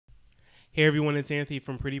Hey everyone, it's Anthony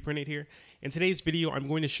from Pretty Printed here. In today's video, I'm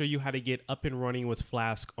going to show you how to get up and running with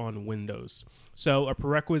Flask on Windows. So a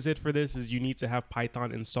prerequisite for this is you need to have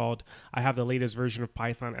Python installed. I have the latest version of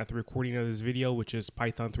Python at the recording of this video, which is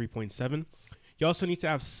Python 3.7. You also need to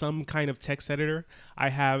have some kind of text editor. I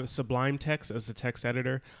have Sublime Text as the text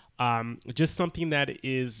editor, just something that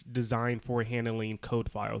is designed for handling code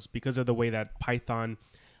files. Because of the way that Python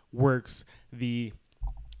works, the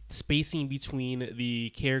spacing between the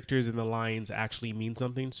characters and the lines actually means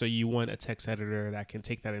something, so you want a text editor that can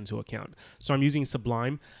take that into account. So I'm using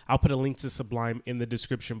Sublime. I'll put a link to Sublime in the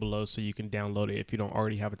description below so you can download it if you don't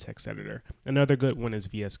already have a text editor. Another good one is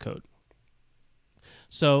VS Code.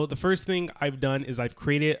 So the first thing I've done is I've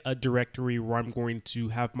created a directory where I'm going to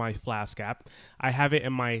have my Flask app. I have it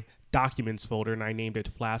in my documents folder and I named it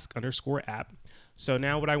Flask_app. So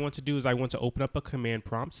now what I want to do is I want to open up a command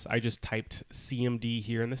prompt. I just typed CMD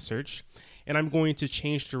here in the search, and I'm going to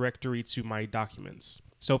change directory to my documents.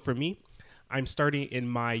 So for me, I'm starting in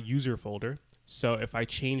my user folder. So if I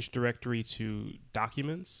change directory to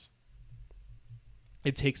documents,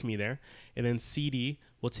 it takes me there, and then CD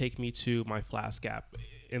will take me to my Flask app,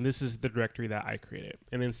 and this is the directory that I created.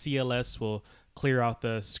 And then CLS will clear out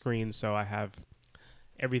the screen so I have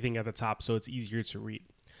everything at the top so it's easier to read.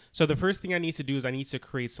 So the first thing I need to do is I need to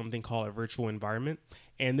create something called a virtual environment,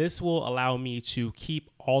 and this will allow me to keep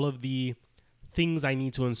all of the things I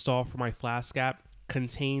need to install for my Flask app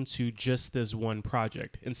contained to just this one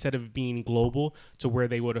project instead of being global to where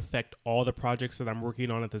they would affect all the projects that I'm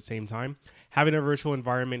working on at the same time. Having a virtual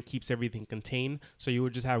environment keeps everything contained, so you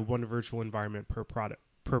would just have one virtual environment per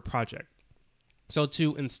project. So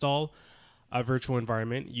to install a virtual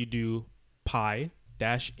environment, you do pi-m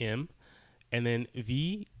and then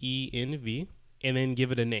venv, and then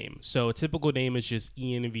give it a name. So a typical name is just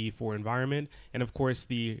env for environment, and of course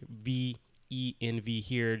the venv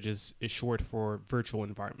here just is short for virtual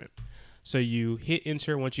environment. So you hit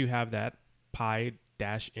enter once you have that pi-m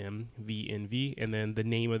venv, and then the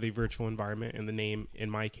name of the virtual environment, and the name in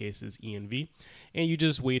my case is env, and you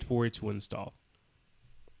just wait for it to install.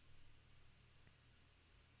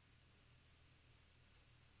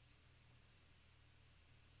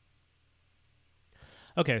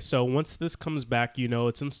 Okay, so once this comes back, you know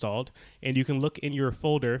it's installed, and you can look in your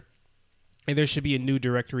folder, and there should be a new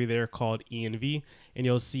directory there called env, and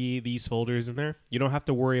you'll see these folders in there. You don't have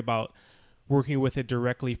to worry about working with it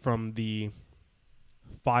directly from the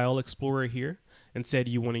file explorer here. Instead,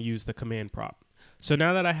 you want to use the command prompt. So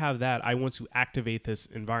now that I have that, I want to activate this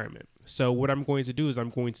environment. So what I'm going to do is I'm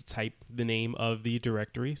going to type the name of the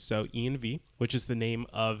directory, so env, which is the name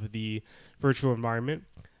of the virtual environment,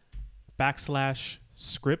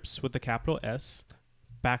 \scripts with a capital S,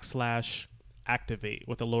 \activate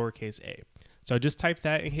with a lowercase a. So just type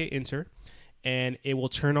that and hit enter, and it will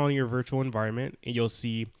turn on your virtual environment, and you'll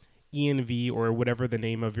see env or whatever the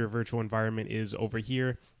name of your virtual environment is over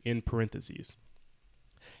here in parentheses.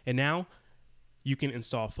 And now you can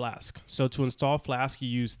install Flask. So to install Flask, you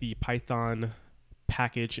use the Python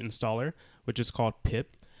package installer, which is called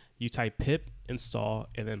pip. You type pip install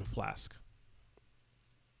and then Flask,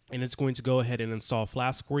 and it's going to go ahead and install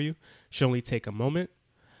Flask for you. Should only take a moment.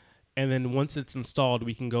 And then once it's installed,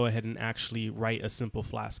 we can go ahead and actually write a simple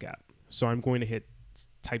Flask app. So I'm going to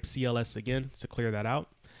type CLS again to clear that out.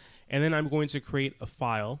 And then I'm going to create a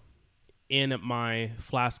file in my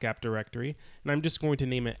Flask app directory, and I'm just going to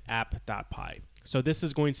name it app.py. So this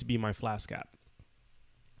is going to be my Flask app.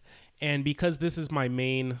 And because this is my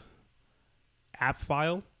main app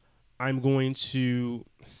file, I'm going to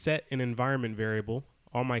set an environment variable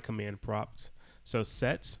on my command prompt. So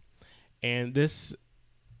set, and this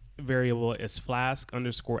variable is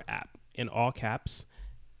Flask_app in all caps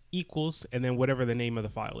equals, and then whatever the name of the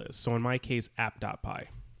file is. So in my case, app.py.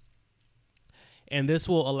 And this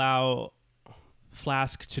will allow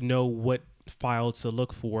Flask to know what file to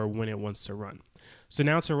look for when it wants to run. So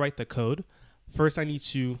now to write the code, first I need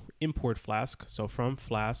to import Flask. So from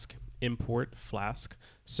Flask, import Flask.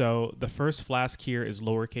 So the first Flask here is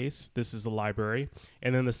lowercase. This is the library.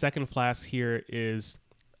 And then the second Flask here is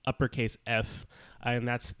uppercase F, and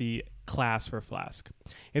that's the class for Flask.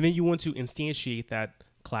 And then you want to instantiate that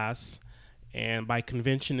class, and by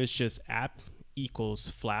convention it's just app equals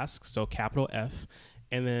Flask, so capital F,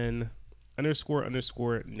 and then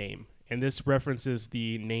 __ name. And this references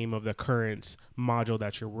the name of the current module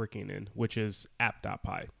that you're working in, which is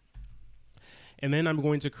app.py. And then I'm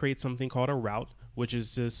going to create something called a route, which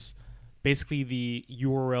is just basically the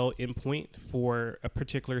URL endpoint for a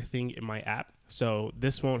particular thing in my app. So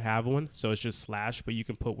this won't have one, so it's just /, but you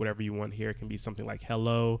can put whatever you want here. It can be something like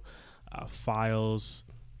hello, files,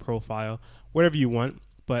 profile, whatever you want.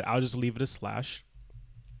 but I'll just leave it a slash.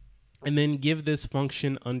 And then give this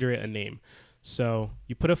function under it a name. So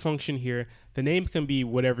you put a function here. The name can be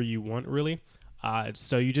whatever you want, really.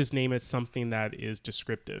 So you just name it something that is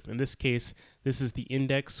descriptive. In this case, this is the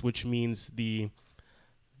index, which means the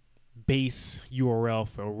base URL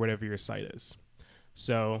for whatever your site is.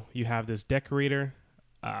 So you have this decorator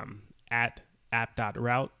at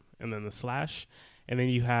app.route and then the slash, and then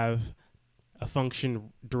you have a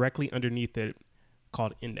function directly underneath it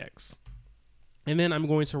called index. And then I'm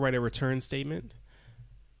going to write a return statement,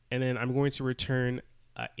 and then I'm going to return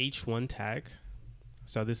a h1 tag.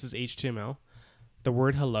 So this is HTML, the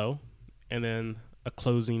word hello, and then a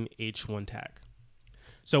closing h1 tag.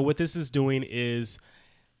 So what this is doing is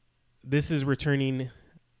this is returning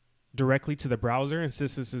directly to the browser, and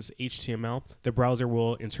since this is HTML, the browser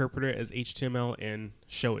will interpret it as HTML and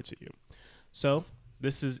show it to you. So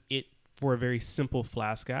this is it for a very simple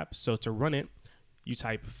Flask app. So to run it, you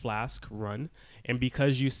type Flask run, and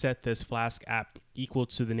because you set this Flask app equal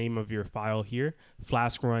to the name of your file here,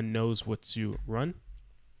 Flask run knows what to run.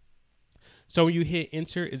 So when you hit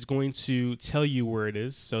enter, it's going to tell you where it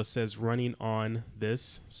is. So it says running on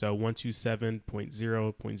this, so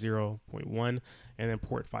 127.0.0.1, and then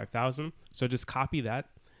port 5000. So just copy that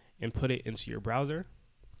and put it into your browser,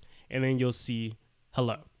 and then you'll see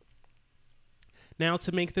hello. Now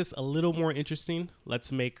to make this a little more interesting,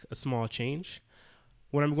 let's make a small change.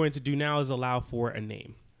 What I'm going to do now is allow for a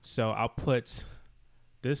name. So I'll put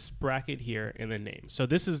this bracket here and the name. So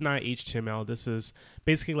this is not HTML. This is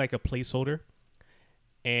basically like a placeholder.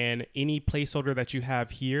 And any placeholder that you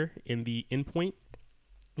have here in the endpoint,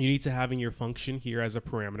 you need to have in your function here as a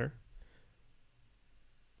parameter.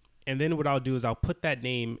 And then what I'll do is I'll put that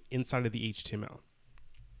name inside of the HTML.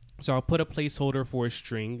 So I'll put a placeholder for a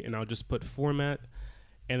string, and I'll just put format,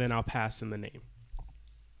 and then I'll pass in the name.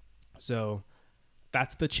 So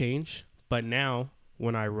that's the change. But now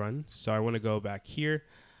when I run, so I want to go back here,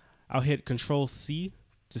 I'll hit Control-C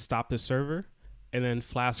to stop the server, and then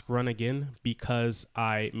Flask run again because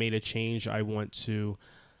I made a change. I want to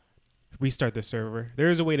restart the server.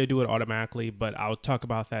 There is a way to do it automatically, but I'll talk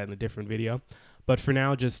about that in a different video. But for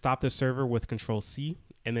now, just stop the server with Control-C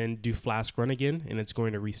and then do Flask run again, and it's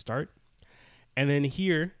going to restart. And then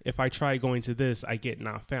here, if I try going to this, I get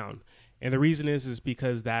not found. And the reason is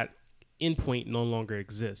because that endpoint no longer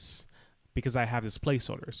exists because I have this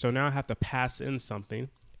placeholder. So now I have to pass in something,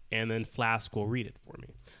 and then Flask will read it for me.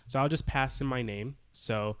 So I'll just pass in my name.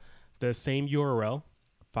 So the same URL,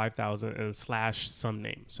 5000, and slash some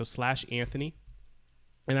name. So slash Anthony,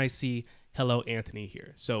 and I see hello Anthony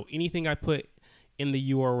here. So anything I put in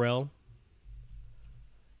the URL,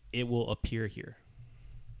 it will appear here.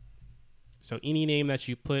 So any name that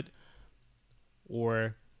you put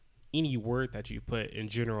or any word that you put in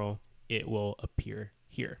general, it will appear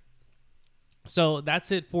here. So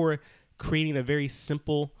that's it for creating a very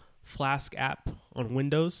simple Flask app on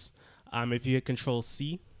Windows. If you hit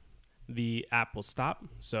Control-C, the app will stop.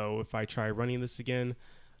 So if I try running this again,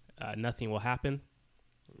 nothing will happen,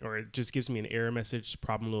 or it just gives me an error message,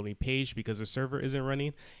 problem loading page, because the server isn't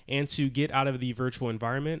running. And to get out of the virtual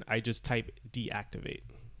environment, I just type deactivate.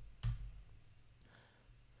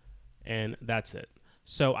 And that's it.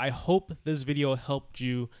 So I hope this video helped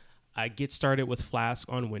you get started with Flask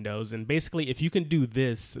on Windows. And basically, if you can do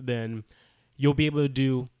this, then you'll be able to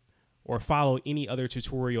do or follow any other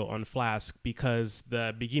tutorial on Flask, because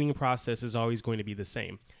the beginning process is always going to be the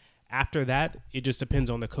same. After that, it just depends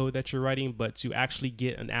on the code that you're writing, but to actually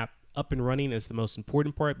get an app up and running is the most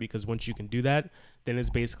important part, because once you can do that, then it's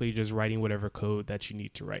basically just writing whatever code that you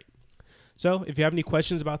need to write. So if you have any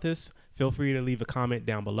questions about this, feel free to leave a comment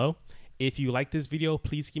down below. If you like this video,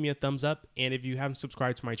 please give me a thumbs up. And if you haven't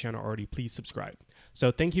subscribed to my channel already, please subscribe.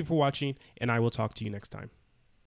 So thank you for watching, and I will talk to you next time.